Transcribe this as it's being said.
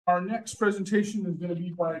Our next presentation is going to be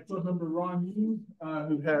by club member Ron Ugolick,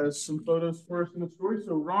 who has some photos for us in the story.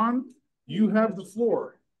 So Ron, you have the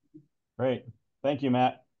floor. Great. Thank you,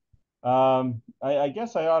 Matt. I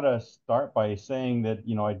guess I ought to start by saying that,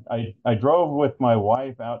 I drove with my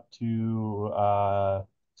wife out to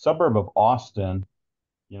suburb of Austin,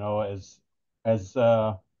 as as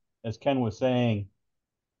Ken was saying,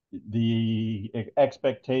 the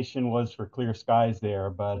expectation was for clear skies there,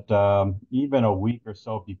 but even a week or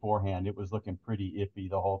so beforehand, it was looking pretty iffy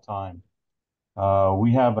the whole time.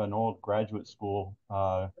 We have an old graduate school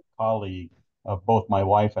colleague of both my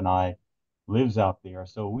wife and I lives out there.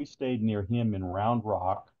 So we stayed near him in Round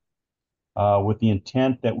Rock with the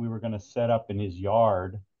intent that we were going to set up in his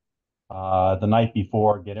yard the night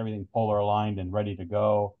before, get everything polar aligned and ready to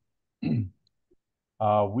go.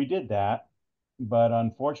 We did that, but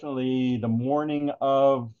unfortunately, the morning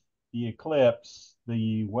of the eclipse,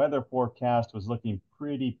 the weather forecast was looking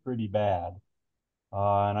pretty bad.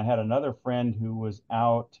 And I had another friend who was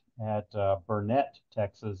out at Burnett,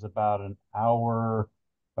 Texas, about an hour,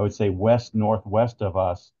 I would say west northwest of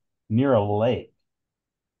us, near a lake.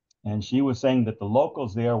 And she was saying that the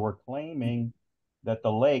locals there were claiming that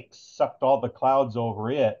the lake sucked all the clouds over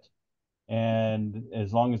it. And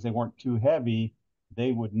as long as they weren't too heavy,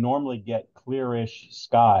 they would normally get clearish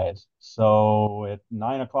skies. So at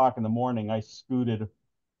 9 o'clock in the morning, I scooted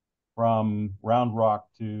from Round Rock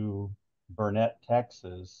to Burnett,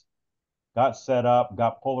 Texas, got set up,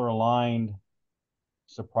 got polar aligned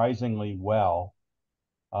surprisingly well,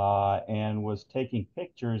 and was taking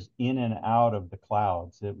pictures in and out of the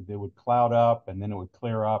clouds. It would cloud up and then it would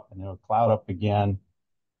clear up and then it would cloud up again.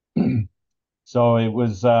 So it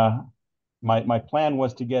was my plan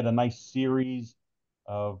was to get a nice series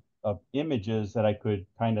of images that I could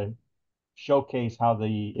kind of showcase how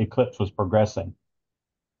the eclipse was progressing.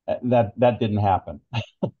 That didn't happen.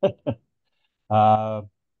 uh,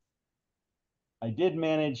 I did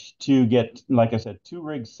manage to get, like I said, 2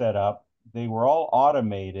 rigs set up. They were all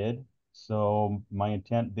automated. So my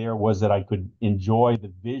intent there was that I could enjoy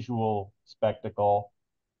the visual spectacle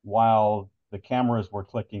while the cameras were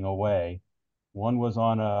clicking away. One was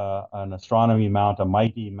on an astronomy mount, a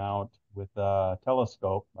Mighty mount with a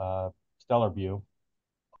telescope, stellar view.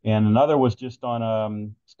 And another was just on a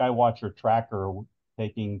Skywatcher tracker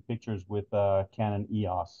taking pictures with Canon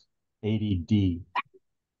EOS 80D.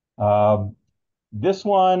 Um, this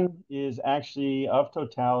one is actually of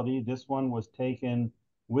totality. This one was taken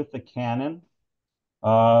with the Canon.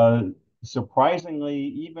 Uh, Surprisingly,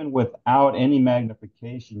 even without any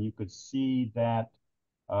magnification, you could see that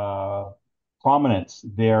uh, prominence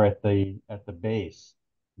there at the base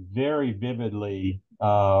very vividly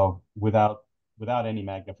without any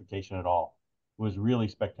magnification at all. It was really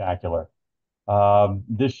spectacular.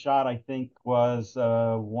 This shot, I think, was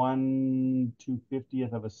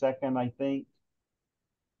 1/250th of a second, I think.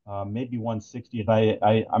 Maybe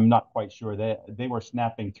 1/60th. I'm not quite sure. They were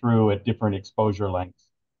snapping through at different exposure lengths.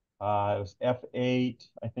 It was f8.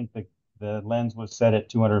 I think the lens was set at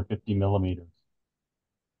 250 millimeters.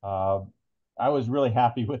 Uh, I was really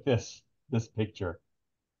happy with this picture.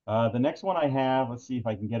 The next one I have, let's see if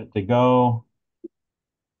I can get it to go.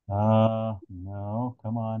 No,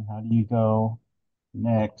 come on. How do you go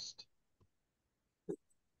next?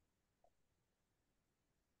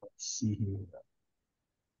 Let's see here.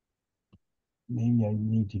 Maybe I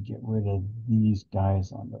need to get rid of these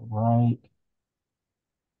guys on the right.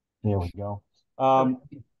 There we go.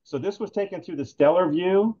 So this was taken through the stellar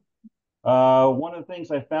view. One of the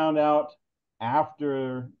things I found out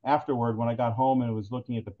afterward when I got home and was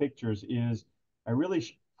looking at the pictures is I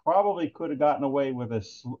really probably could have gotten away with a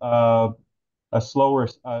slower,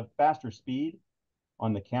 faster speed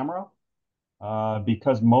on the camera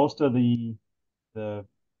because most of the the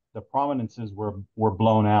prominences were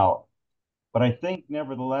blown out. But I think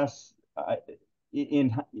nevertheless,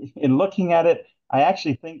 in in looking at it, I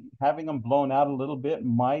actually think having them blown out a little bit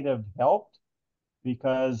might have helped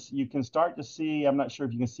because you can start to see, I'm not sure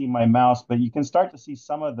if you can see my mouse, but you can start to see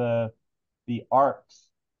some of the arcs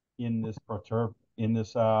in this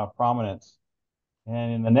prominence.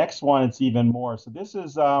 And in the next one, it's even more. So this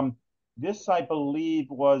I believe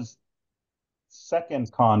was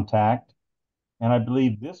second contact, and I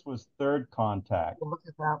believe this was third contact. Well, look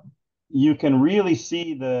at that. You can really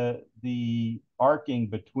see the arcing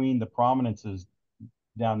between the prominences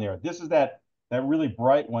down there. This is that really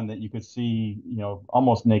bright one that you could see,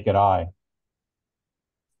 almost naked eye.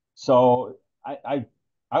 So I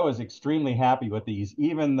was extremely happy with these,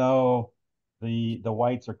 even though the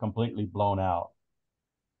whites are completely blown out.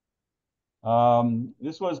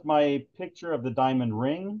 This was my picture of the diamond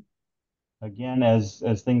ring. again as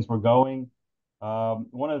things were going.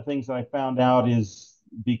 One of the things that I found out is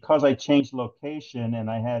because I changed location and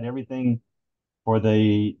I had everything for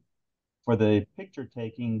the picture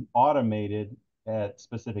taking automated at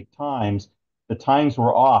specific times, the times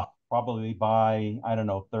were off probably by, I don't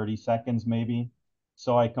know, 30 seconds maybe.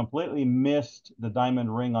 So I completely missed the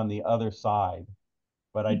diamond ring on the other side,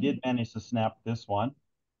 but I did manage to snap this one.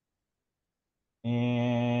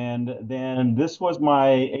 And then this was my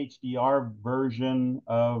HDR version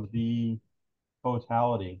of the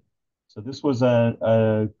totality. So this was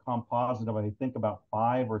a composite of, I think, about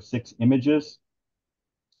 5 or 6 images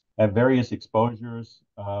at various exposures,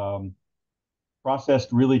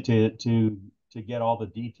 processed really to get all the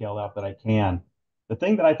detail out that I can. The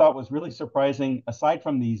thing that I thought was really surprising, aside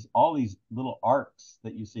from all these little arcs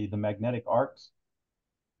that you see, the magnetic arcs,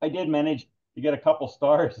 I did manage to get a couple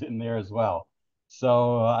stars in there as well.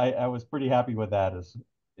 So I was pretty happy with that, as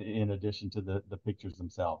in addition to the pictures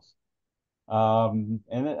themselves. And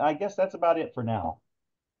I guess that's about it for now.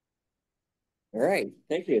 All right,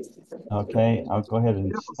 thank you. Okay, I'll go ahead and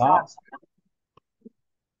Beautiful stop. shots.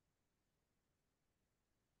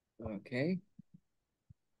 Okay.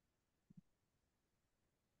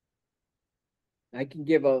 I can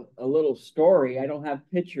give a little story. I don't have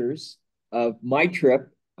pictures of my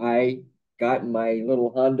trip. I got in my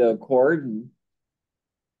little Honda Accord and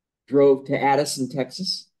drove to Addison,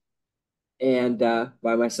 Texas, and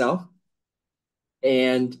by myself.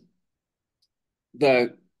 And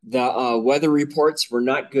the weather reports were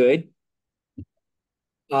not good.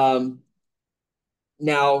 Now,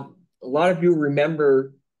 a lot of you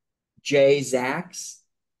remember Jay Zaks.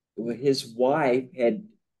 His wife had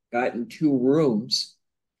gotten 2 rooms,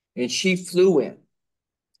 and she flew in.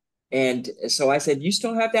 And so I said, "You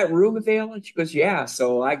still have that room available?" And she goes, "Yeah."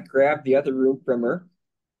 So I grabbed the other room from her,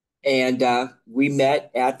 and we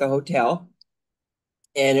met at the hotel.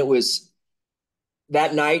 And it was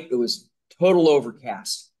that night, it was total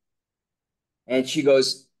overcast. And she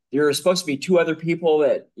goes, "There were supposed to be 2 other people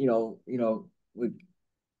that,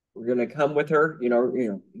 were going to come with her,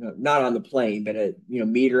 not on the plane, but,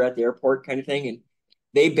 meet her at the airport kind of thing." And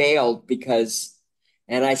they bailed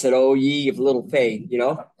and I said, "Oh, ye of little faith,"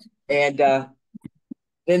 And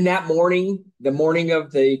then that morning, the morning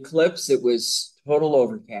of the eclipse, it was total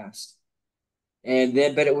overcast.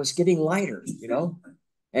 But it was getting lighter,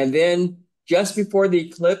 And then just before the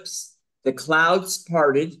eclipse, the clouds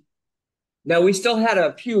parted. Now we still had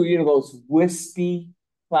a few, those wispy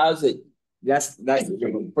clouds that's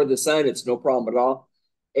for the sun, it's no problem at all.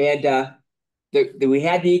 And we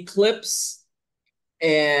had the eclipse,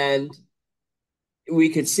 and we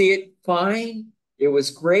could see it fine. It was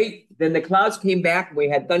great. Then the clouds came back, and we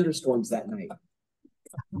had thunderstorms that night.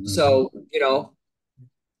 So, you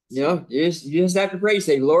just have to pray.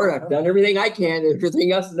 Say, "Lord, I've done everything I can.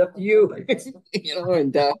 Everything else is up to you."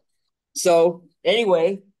 And so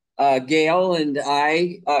anyway, Gail and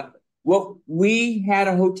I, we had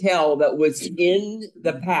a hotel that was in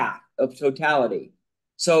the path of totality.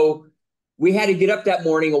 So we had to get up that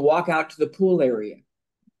morning and walk out to the pool area.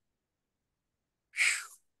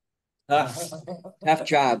 Tough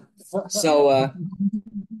job. So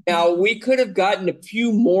now we could have gotten a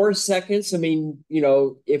few more seconds. I mean,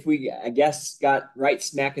 if we, I guess, got right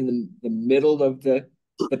smack in the middle of the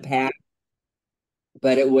path,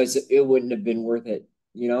 but it wouldn't have been worth it,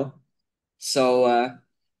 So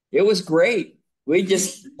it was great. We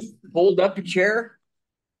just pulled up a chair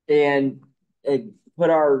and put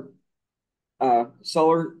our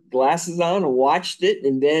solar glasses on and watched it.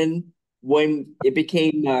 And then when it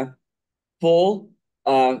became full,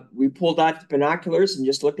 we pulled out the binoculars and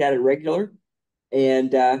just looked at it regular.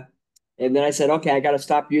 And then I said, "Okay, I got to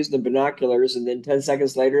stop using the binoculars." And then 10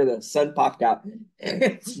 seconds later, the sun popped out.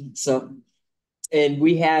 So, and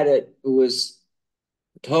it was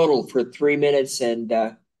total for 3 minutes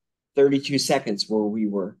and 32 seconds where we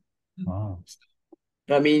were. Wow.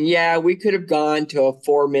 I mean, yeah, we could have gone to a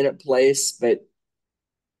 4-minute place, but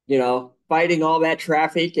fighting all that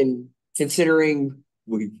traffic and considering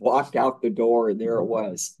we walked out the door and there it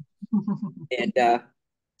was. And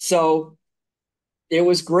so it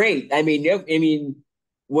was great. I mean,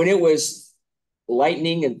 when it was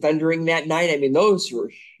lightning and thundering that night, I mean, those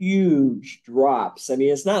were huge drops. I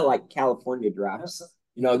mean, it's not like California drops.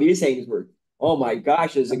 These things were, oh my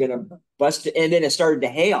gosh, is it going to bust? And then it started to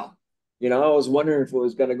hail. I was wondering if it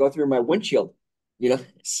was going to go through my windshield,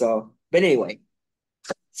 So, but anyway,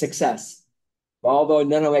 success. Although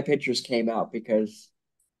none of my pictures came out because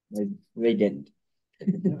they didn't.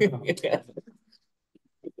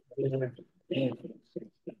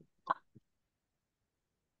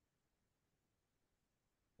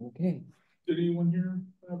 Okay. Did anyone here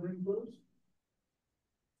bring photos?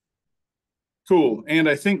 Cool. And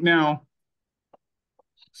I think now,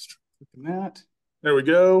 that. There we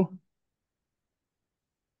go.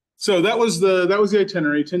 So that was the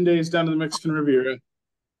itinerary, 10 days down to the Mexican Riviera.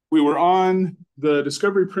 We were on the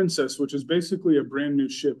Discovery Princess, which is basically a brand new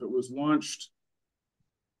ship. It was launched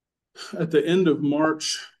at the end of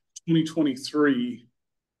March 2023.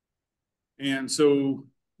 And so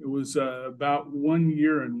it was about 1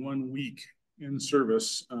 year and 1 week in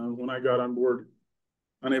service when I got on board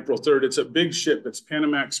on April 3rd. It's a big ship. It's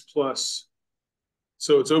Panamax Plus.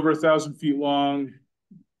 So it's over 1,000 feet long,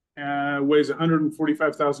 weighs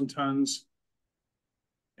 145,000 tons,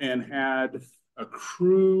 and had a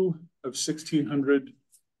crew of 1,600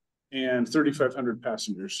 and 3,500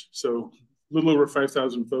 passengers. So a little over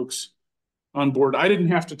 5,000 folks on board. I didn't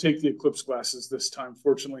have to take the Eclipse glasses this time,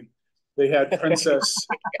 fortunately. They had Princess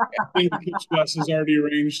Eclipse glasses already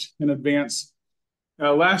arranged in advance.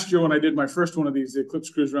 Last year when I did my first one of these, the Eclipse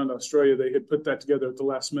cruise around Australia, they had put that together at the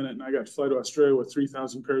last minute, and I got to fly to Australia with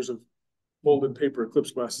 3,000 pairs of folded paper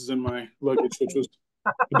Eclipse glasses in my luggage, which was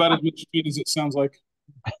about as much fun as it sounds like.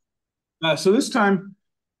 So this time,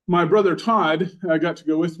 my brother Todd got to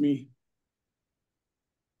go with me,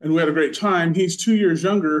 and we had a great time. He's 2 years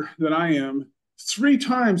younger than I am. 3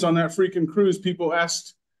 times on that freaking cruise, people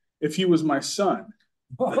asked if he was my son.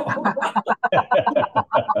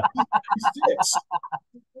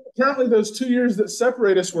 Apparently those 2 years that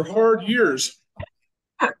separate us were hard years.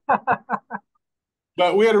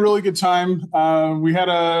 But we had a really good time. We had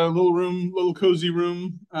a little cozy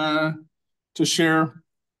room to share.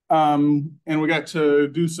 And we got to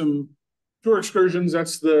do some tour excursions.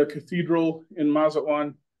 That's the cathedral in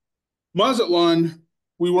Mazatlan. Mazatlan,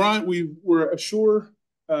 we were ashore.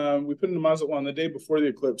 We put into Mazatlan the day before the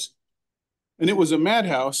eclipse, and it was a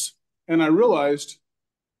madhouse. And I realized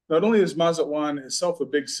not only is Mazatlan itself a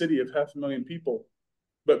big city of 500,000 people,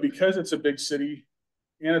 but because it's a big city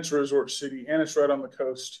and it's a resort city and it's right on the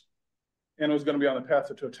coast and it was going to be on the path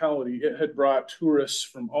to totality, it had brought tourists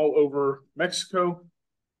from all over Mexico,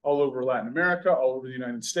 all over Latin America, all over the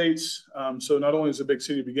United States. So not only is it a big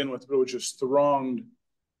city to begin with, but it was just thronged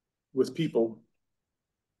with people.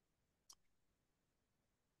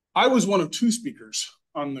 I was one of 2 speakers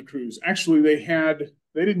on the cruise. Actually, they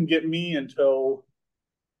didn't get me until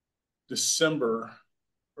December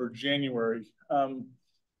or January.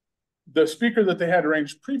 The speaker that they had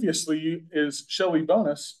arranged previously is Shelley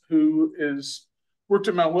Bonus, who worked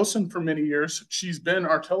at Mount Wilson for many years. She's been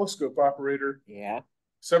our telescope operator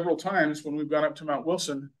several times when we've gone up to Mount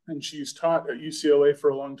Wilson, and she's taught at UCLA for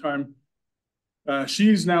a long time.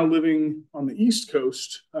 She's now living on the East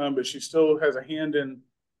Coast, but she still has a hand in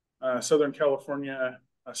Southern California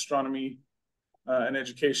astronomy and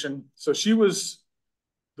education. So she was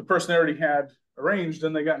the person I already had arranged,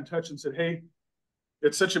 and they got in touch and said, hey,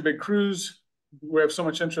 it's such a big cruise. We have so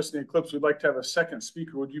much interest in the eclipse. We'd like to have a second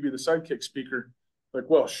speaker. Would you be the sidekick speaker? Like,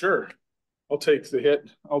 well, sure. I'll take the hit.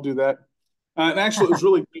 I'll do that. And actually, it was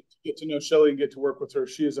really great to get to know Shelley and get to work with her.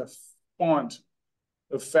 She is a font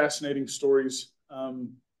of fascinating stories.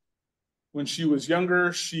 When she was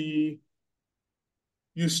younger, she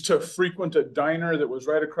used to frequent a diner that was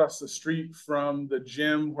right across the street from the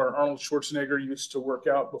gym where Arnold Schwarzenegger used to work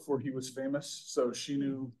out before he was famous. So she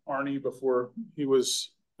knew Arnie before he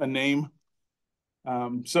was a name.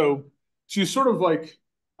 So she's sort of like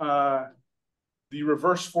the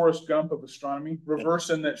reverse Forrest Gump of astronomy, reverse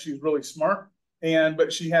in that she's really smart.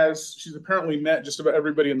 But she's apparently met just about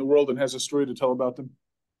everybody in the world and has a story to tell about them.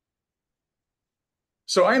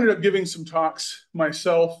 So I ended up giving some talks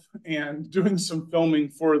myself and doing some filming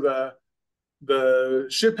for the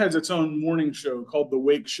ship has its own morning show called The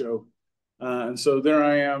Wake Show. And so there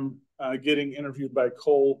I am getting interviewed by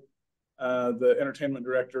Cole, the entertainment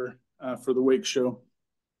director for The Wake Show.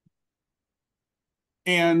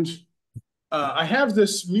 And I have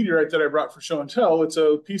this meteorite that I brought for show and tell. It's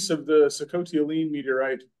a piece of the Sokotia-Alin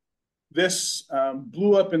meteorite. This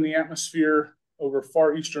blew up in the atmosphere over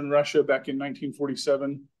far eastern Russia back in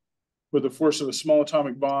 1947 with the force of a small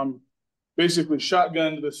atomic bomb, basically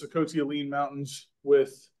shotgunned the Sokotia-Alin mountains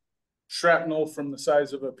with shrapnel from the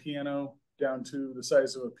size of a piano down to the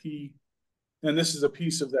size of a pea. And this is a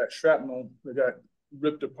piece of that shrapnel that got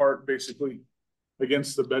ripped apart basically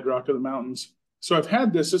against the bedrock of the mountains. So I've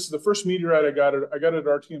had this. This is the first meteorite I got at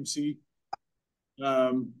RTMC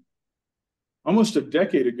almost a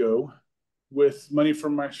decade ago, with money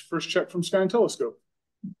from my first check from Sky and Telescope.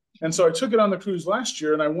 And so I took it on the cruise last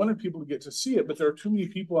year, and I wanted people to get to see it, but there are too many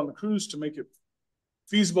people on the cruise to make it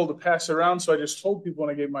feasible to pass around. So I just told people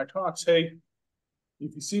when I gave my talks, hey,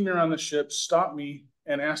 if you see me around the ship, stop me,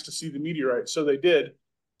 and asked to see the meteorite. So they did.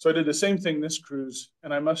 So I did the same thing this cruise,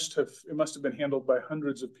 and it must have been handled by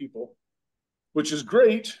hundreds of people, which is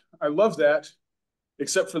great. I love that,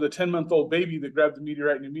 except for the 10-month-old baby that grabbed the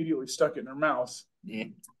meteorite and immediately stuck it in her mouth. Yeah.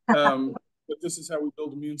 But this is how we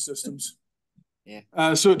build immune systems. Yeah.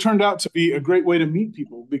 So it turned out to be a great way to meet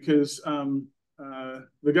people because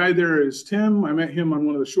the guy there is Tim. I met him on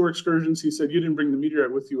one of the shore excursions. He said, "You didn't bring the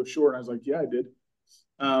meteorite with you ashore." And I was like, "Yeah, I did."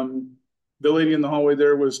 The lady in the hallway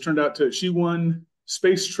there she won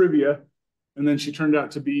space trivia, and then she turned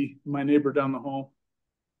out to be my neighbor down the hall.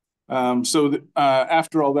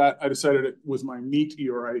 After all that, I decided it was my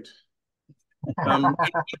meteorite. I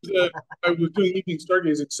was doing evening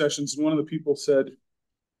stargazing sessions, and one of the people said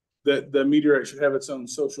that the meteorite should have its own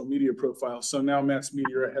social media profile. So now Matt's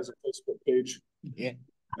Meteorite has a Facebook page. Yeah.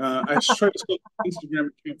 I tried to start an Instagram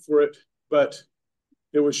account for it, but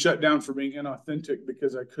it was shut down for being inauthentic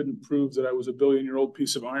because I couldn't prove that I was a billion-year-old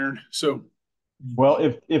piece of iron. So, well,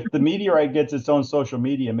 if the meteorite gets its own social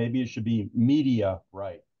media, maybe it should be media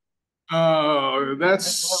right.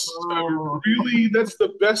 That's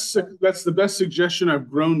the best suggestion I've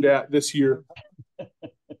groaned at this year.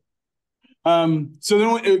 So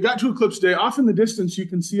then it got to Eclipse Day. Off in the distance, you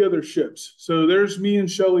can see other ships. So there's me and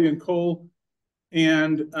Shelley and Cole,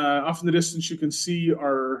 and off in the distance, you can see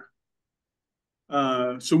our.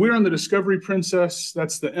 So we're on the Discovery Princess.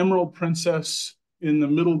 That's the Emerald Princess in the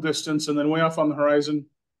middle distance, and then way off on the horizon,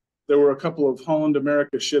 there were a couple of Holland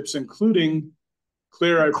America ships, including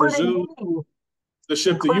Claire, I presume, the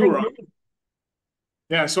ship that you were on.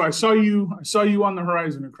 Yeah, so I saw you on the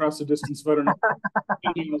horizon across the distance. But I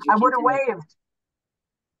would have waved.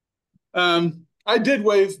 I did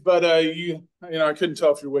wave, but I couldn't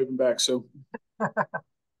tell if you're waving back. So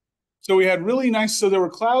we had really nice. So there were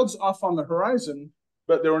clouds off on the horizon,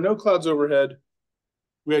 but there were no clouds overhead.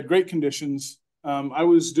 We had great conditions. I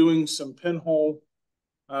was doing some pinhole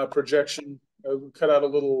projection. I cut out a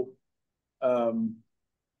little.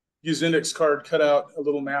 Used index card, cut out a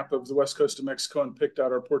little map of the west coast of Mexico, and picked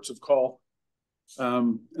out our ports of call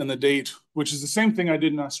and the date, which is the same thing I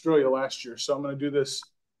did in Australia last year. So I'm going to do this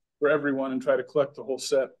for everyone and try to collect the whole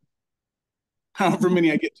set, however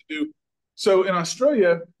many I get to do. So in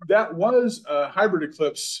Australia, that was a hybrid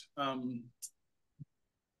eclipse,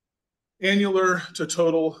 annular to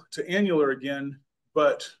total to annular again,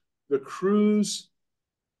 but the cruise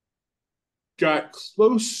got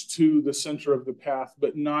close to the center of the path,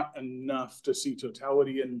 but not enough to see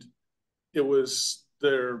totality. And it was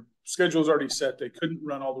their schedule was already set. They couldn't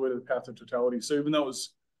run all the way to the path of totality. So even though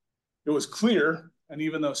it was clear, and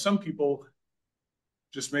even though some people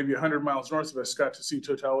just maybe 100 miles north of us got to see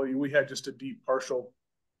totality, we had just a deep partial.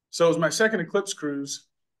 So it was my second eclipse cruise,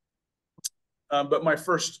 but my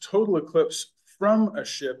first total eclipse from a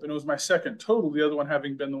ship, and it was my second total, the other one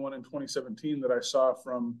having been the one in 2017 that I saw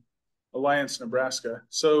from Alliance, Nebraska.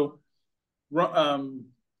 So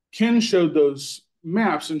Ken showed those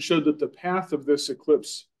maps and showed that the path of this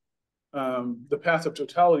eclipse, the path of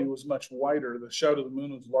totality, was much wider. The shadow of the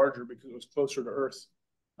moon was larger because it was closer to Earth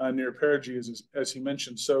near perigee, as he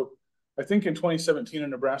mentioned. So I think in 2017 in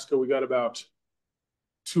Nebraska, we got about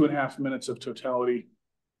 2.5 minutes of totality.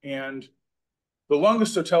 And the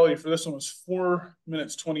longest totality for this one was 4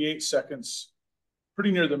 minutes, 28 seconds,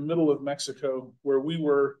 pretty near the middle of Mexico, where we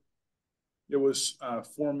were. It was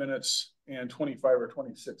 4 minutes and 25 or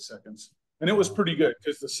 26 seconds. And it was pretty good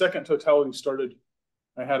because the second totality started,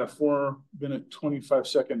 I had a 4-minute,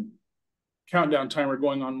 25-second countdown timer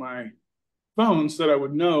going on my phone so that I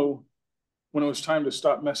would know when it was time to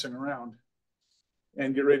stop messing around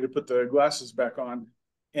and get ready to put the glasses back on.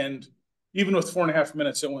 And even with 4.5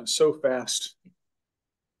 minutes, it went so fast.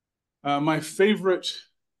 My favorite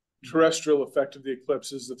terrestrial effect of the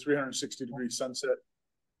eclipse is the 360-degree sunset.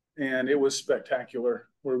 And it was spectacular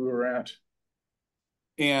where we were at.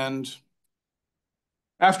 And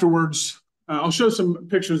afterwards, I'll show some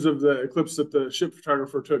pictures of the eclipse that the ship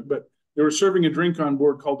photographer took, but they were serving a drink on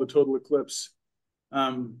board called the Total Eclipse,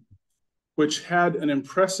 which had an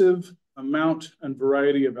impressive amount and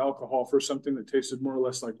variety of alcohol for something that tasted more or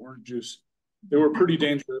less like orange juice. They were pretty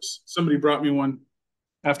dangerous. Somebody brought me one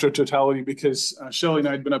after totality because Shelley and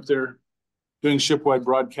I had been up there doing shipwide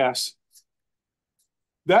broadcasts.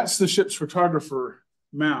 That's the ship's photographer,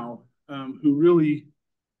 Mao, who really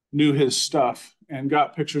knew his stuff and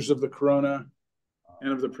got pictures of the corona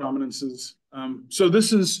and of the prominences. So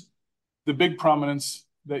this is the big prominence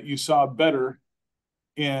that you saw better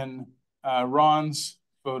in Ron's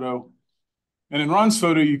photo. And in Ron's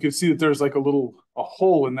photo, you can see that there's like a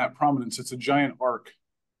hole in that prominence. It's a giant arc,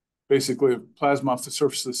 basically, of plasma off the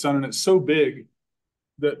surface of the sun. And it's so big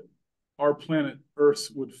that our planet Earth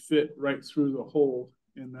would fit right through the hole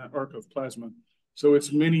in that arc of plasma. So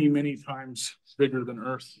it's many, many times bigger than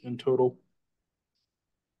Earth in total.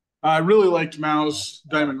 I really liked Mao's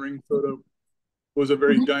diamond ring photo. It was a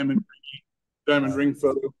very diamond ring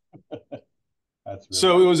photo. That's really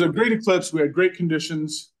so it was a great eclipse. We had great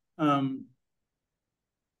conditions. And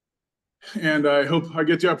I hope I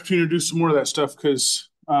get the opportunity to do some more of that stuff because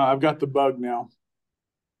I've got the bug now.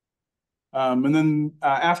 And then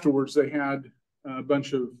afterwards, they had a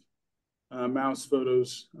bunch of mouse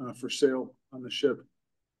photos for sale on the ship.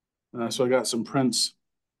 So I got some prints.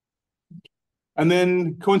 And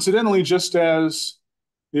then coincidentally, just as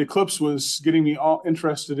the eclipse was getting me all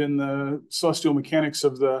interested in the celestial mechanics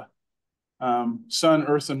of the sun,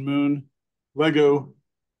 earth, and moon, Lego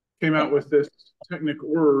came out with this Technic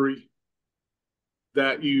orrery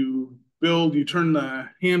that you build. You turn the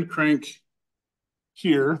hand crank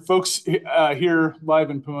here. Folks here live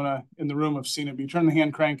in Pomona in the room have seen it. But you turn the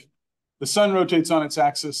hand crank, the sun rotates on its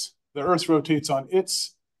axis, the earth rotates on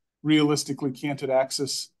its realistically canted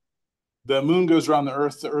axis. The moon goes around the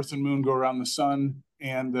earth and moon go around the sun,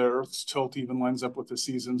 and the earth's tilt even lines up with the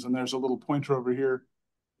seasons. And there's a little pointer over here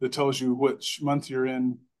that tells you which month you're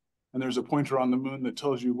in. And there's a pointer on the moon that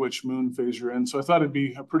tells you which moon phase you're in. So I thought it'd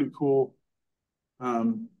be a pretty cool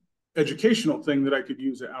educational thing that I could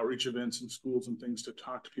use at outreach events and schools and things to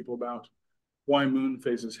talk to people about why moon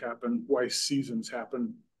phases happen, why seasons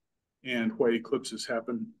happen, and why eclipses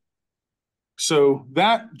happen. So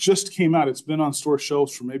that just came out. It's been on store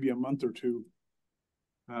shelves for maybe a month or two.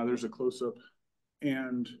 There's a close-up.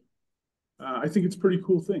 And I think it's a pretty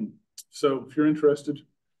cool thing. So if you're interested,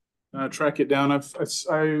 track it down. I've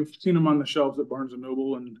seen them on the shelves at Barnes &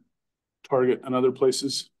 Noble and Target and other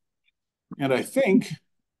places. And I think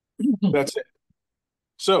that's it.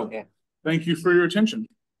 So thank you for your attention.